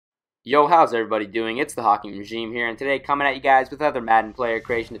Yo, how's everybody doing? It's the Hawking Regime here, and today coming at you guys with another Madden player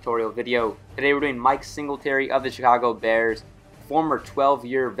creation tutorial video. Today we're doing Mike Singletary of the Chicago Bears, former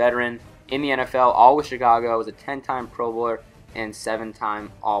 12-year veteran in the NFL, all with Chicago, was a 10-time Pro Bowler and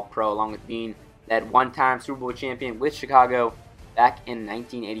 7-time All-Pro, along with being that one-time Super Bowl champion with Chicago back in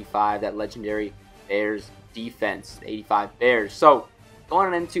 1985, that legendary Bears defense, the 85 Bears. So,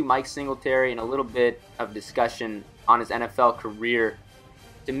 going into Mike Singletary and a little bit of discussion on his NFL career.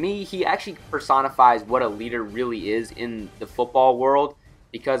 To me, he actually personifies what a leader really is in the football world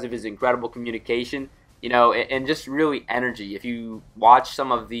because of his incredible communication, and just really energy. If you watch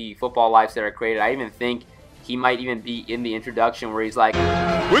some of the football lives that are created, I even think he might even be in the introduction where he's like,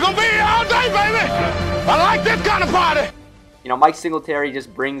 "We're gonna be here all day, baby. I like this kind of party." Mike Singletary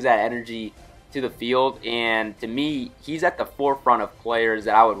just brings that energy to the field, and to me, he's at the forefront of players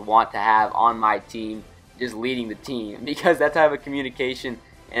that I would want to have on my team, just leading the team, because that type of communication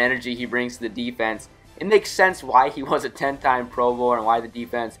and energy he brings to the defense, it makes sense why he was a 10-time Pro Bowler and why the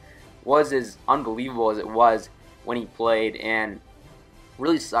defense was as unbelievable as it was when he played. And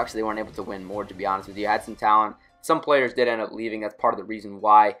really sucks they weren't able to win more, to be honest with you. Had some talent. Some players did end up leaving. That's part of the reason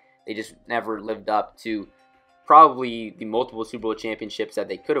why they just never lived up to probably the multiple Super Bowl championships that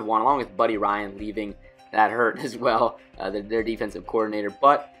they could have won, along with Buddy Ryan leaving. That hurt as well, their defensive coordinator.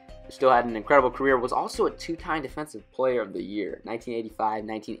 But still had an incredible career, was also a 2-time Defensive Player of the Year, 1985,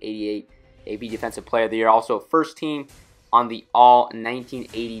 1988, AP Defensive Player of the Year, also first team on the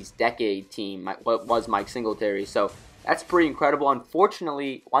all-1980s decade team, what was Mike Singletary, so that's pretty incredible.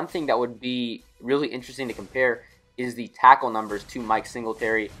 Unfortunately, one thing that would be really interesting to compare is the tackle numbers to Mike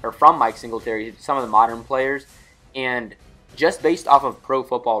Singletary, or from Mike Singletary to some of the modern players, and just based off of Pro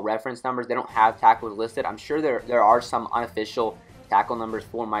Football Reference numbers, they don't have tackles listed. I'm sure there are some unofficial tackle numbers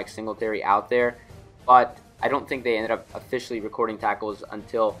for Mike Singletary out there, but I don't think they ended up officially recording tackles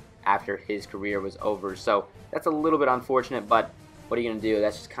until after his career was over. So that's a little bit unfortunate, but what are you going to do?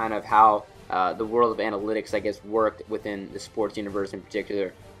 That's just kind of how the world of analytics, I guess, worked within the sports universe, in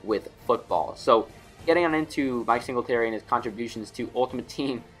particular with football. So getting on into Mike Singletary and his contributions to Ultimate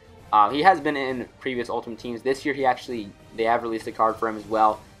Team, he has been in previous Ultimate Teams. This year they have released a card for him as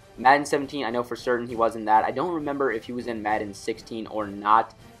well. Madden 17, I know for certain he was in that. I don't remember if he was in Madden 16 or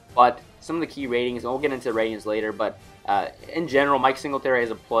not, but some of the key ratings, and we'll get into the ratings later, but in general, Mike Singletary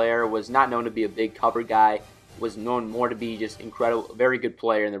as a player was not known to be a big cover guy, was known more to be just incredible, very good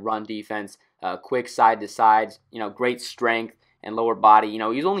player in the run defense, quick side to sides, great strength and lower body.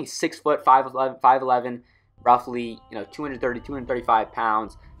 He's only 6 foot, 5'11", roughly, 230, 235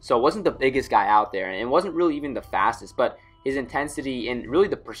 pounds, so wasn't the biggest guy out there, and wasn't really even the fastest, but his intensity and really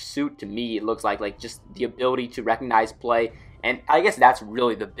the pursuit, to me, it looks like just the ability to recognize play. And I guess that's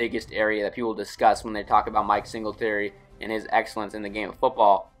really the biggest area that people discuss when they talk about Mike Singletary and his excellence in the game of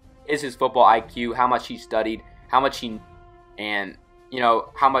football, is his football IQ, how much he studied, how much he, and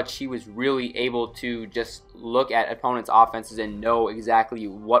how much he was really able to just look at opponents' offenses and know exactly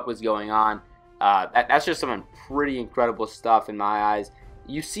what was going on. That's just some pretty incredible stuff in my eyes.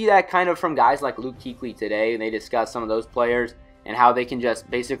 You see that kind of from guys like Luke Kuechly today, and they discuss some of those players and how they can just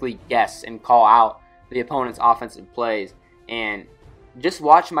basically guess and call out the opponent's offensive plays. And just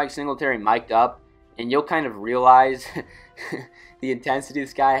watch Mike Singletary mic'd up, and you'll kind of realize the intensity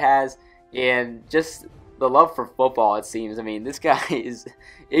this guy has and just the love for football, it seems. I mean, this guy is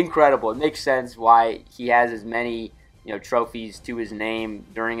incredible. It makes sense why he has as many trophies to his name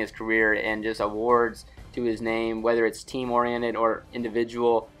during his career and just awards to his name, whether it's team-oriented or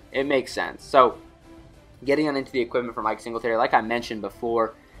individual. It makes sense. So, getting on into the equipment for Mike Singletary, like I mentioned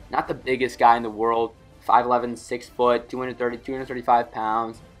before, not the biggest guy in the world, 5'11", 6 foot, 230, 235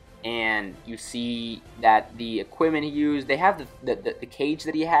 pounds, and you see that the equipment he used, they have the cage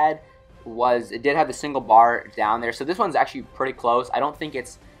that he had it did have the single bar down there, so this one's actually pretty close. I don't think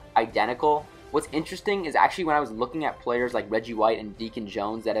it's identical. What's interesting is actually when I was looking at players like Reggie White and Deacon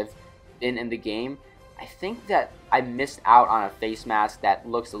Jones that have been in the game, I think that I missed out on a face mask that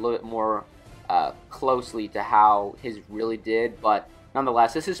looks a little bit more closely to how his really did, but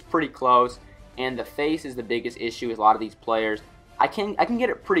nonetheless, this is pretty close, and the face is the biggest issue with a lot of these players. I can get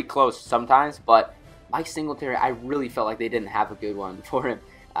it pretty close sometimes, but Mike Singletary, I really felt like they didn't have a good one for him.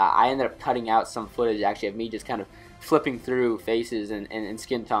 I ended up cutting out some footage, actually, of me just kind of flipping through faces and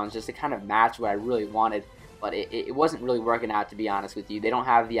skin tones just to kind of match what I really wanted. But it wasn't really working out, to be honest with you. They don't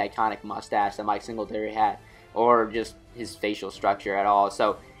have the iconic mustache that Mike Singletary had, or just his facial structure at all.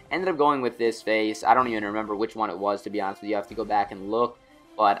 So ended up going with this face. I don't even remember which one it was, to be honest with you. I have to go back and look.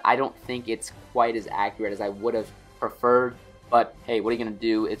 But I don't think it's quite as accurate as I would have preferred. But hey, what are you going to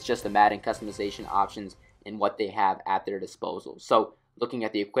do? It's just the Madden customization options and what they have at their disposal. So Looking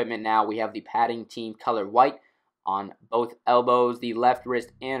at the equipment now, we have the padding team color white on both elbows, the left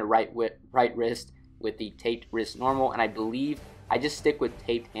wrist and right wrist with the taped wrist normal, and I believe I just stick with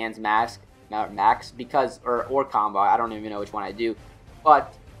taped hands max because or combo. I don't even know which one I do,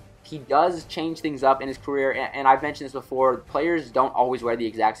 but he does change things up in his career, and I've mentioned this before. Players don't always wear the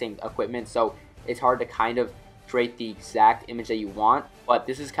exact same equipment, so it's hard to kind of create the exact image that you want, but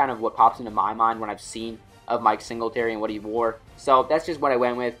this is kind of what pops into my mind when I've seen of Mike Singletary and what he wore. So that's just what I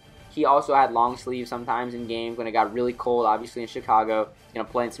went with. He also had long sleeves sometimes in games when it got really cold. Obviously in Chicago,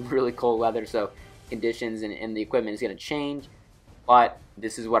 play in some really cold weather, so conditions and the equipment is going to change. But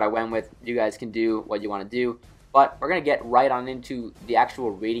this is what I went with. You guys can do what you want to do. But we're going to get right on into the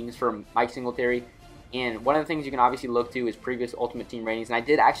actual ratings for Mike Singletary. And one of the things you can obviously look to is previous Ultimate Team ratings. And I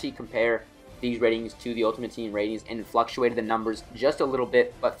did actually compare these ratings to the Ultimate Team ratings and fluctuated the numbers just a little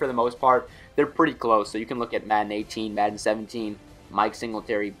bit. But for the most part, they're pretty close. So you can look at Madden 18, Madden 17, Mike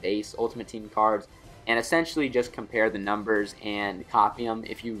Singletary base Ultimate Team cards, and essentially just compare the numbers and copy them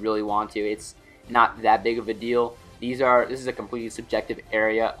if you really want to. It's not that big of a deal. This is a completely subjective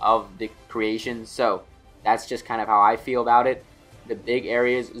area of the creation, so that's just kind of how I feel about it. The big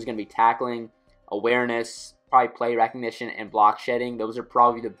areas is going to be tackling, awareness, probably play recognition, and block shedding. Those are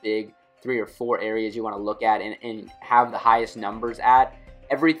probably the big 3 or 4 areas you want to look at and have the highest numbers at.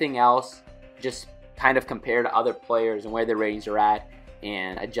 Everything else, just kind of compare to other players and where their ratings are at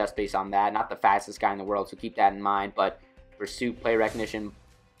and adjust based on that. Not the fastest guy in the world, so keep that in mind, but pursuit, play recognition,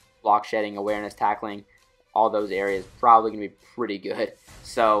 block shedding, awareness, tackling, all those areas probably going to be pretty good.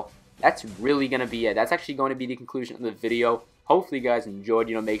 So that's really going to be it. That's actually going to be the conclusion of the video. Hopefully you guys enjoyed.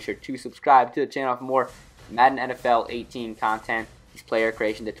 Make sure to subscribe to the channel for more Madden NFL 18 content, these player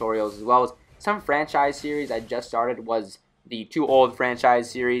creation tutorials, as well as some franchise series I just started was the Too Old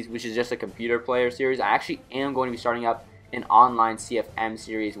franchise series, which is just a computer player series. I actually am going to be starting up an online CFM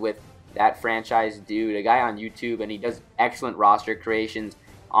series with that franchise dude, a guy on YouTube, and he does excellent roster creations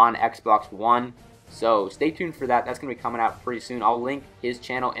on Xbox One. So stay tuned for that. That's going to be coming out pretty soon. I'll link his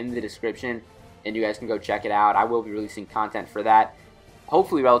channel in the description, and you guys can go check it out. I will be releasing content for that,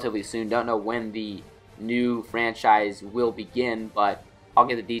 hopefully relatively soon. Don't know when the new franchise will begin, but I'll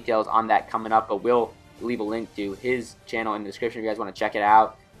get the details on that coming up. But we'll leave a link to his channel in the description if you guys want to check it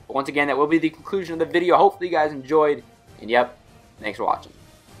out. But once again, that will be the conclusion of the video. Hopefully you guys enjoyed. And yep, thanks for watching.